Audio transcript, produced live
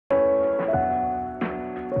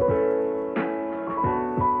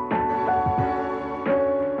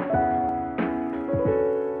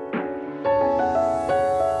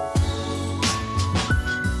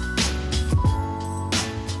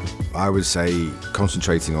I would say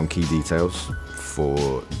concentrating on key details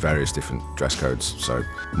for various different dress codes. So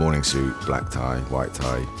morning suit, black tie, white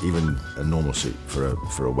tie, even a normal suit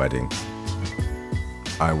for a wedding.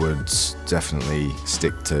 I would definitely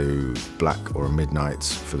stick to black or a midnight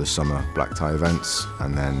for the summer black tie events,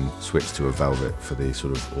 and then switch to a velvet for the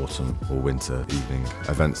sort of autumn or winter evening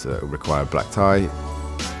events that require black tie.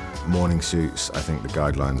 Morning suits, I think the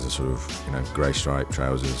guidelines are sort of, grey striped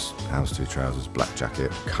trousers, houndstooth trousers, black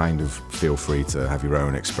jacket. Kind of feel free to have your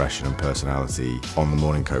own expression and personality on the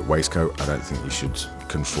morning coat, waistcoat. I don't think you should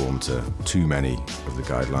conform to too many of the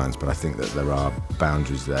guidelines, but I think that there are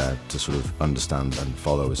boundaries there to sort of understand and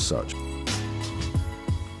follow as such.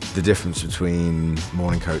 The difference between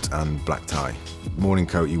morning coat and black tie. Morning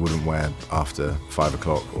coat you wouldn't wear after 5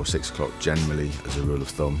 o'clock or 6 o'clock generally, as a rule of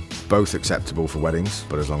thumb. Both acceptable for weddings,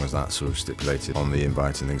 but as long as that's sort of stipulated on the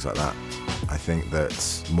invite and things like that. I think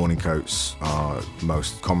that morning coats are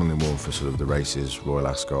most commonly worn for sort of the races, Royal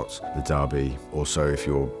Ascot, the Derby, also if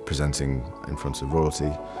you're presenting in front of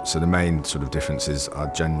royalty. So the main sort of differences are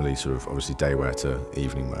generally sort of obviously day wear to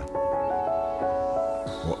evening wear.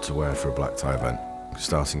 What to wear for a black tie event?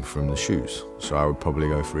 Starting from the shoes. So I would probably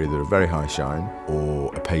go for either a very high shine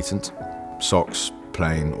or a patent. Socks,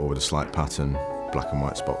 plain or with a slight pattern. Black and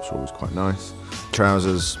white spots are always quite nice.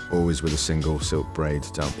 Trousers, always with a single silk braid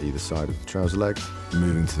down either side of the trouser leg.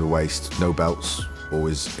 Moving to the waist, no belts,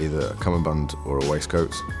 always either a cummerbund or a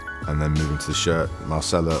waistcoat. And then moving to the shirt,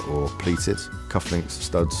 Marcella or pleated. Cufflinks,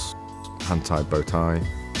 studs, hand-tied bow tie.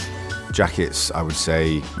 Jackets, I would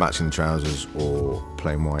say matching the trousers or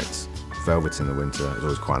plain white. Velvet in the winter is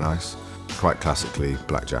always quite nice. Quite classically,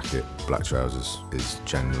 black jacket, black trousers is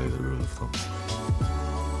generally the rule of thumb.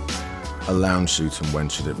 A lounge suit, and when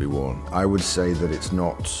should it be worn? I would say that it's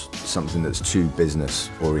not something that's too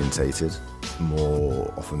business orientated.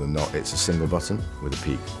 More often than not, it's a single button with a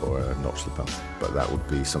peak or a notch lapel. But that would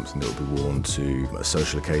be something that would be worn to a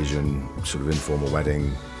social occasion, sort of informal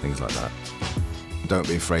wedding, things like that. Don't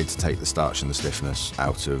be afraid to take the starch and the stiffness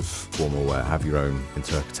out of formal wear. Have your own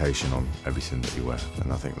interpretation on everything that you wear,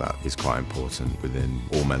 and I think that is quite important within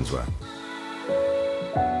all menswear.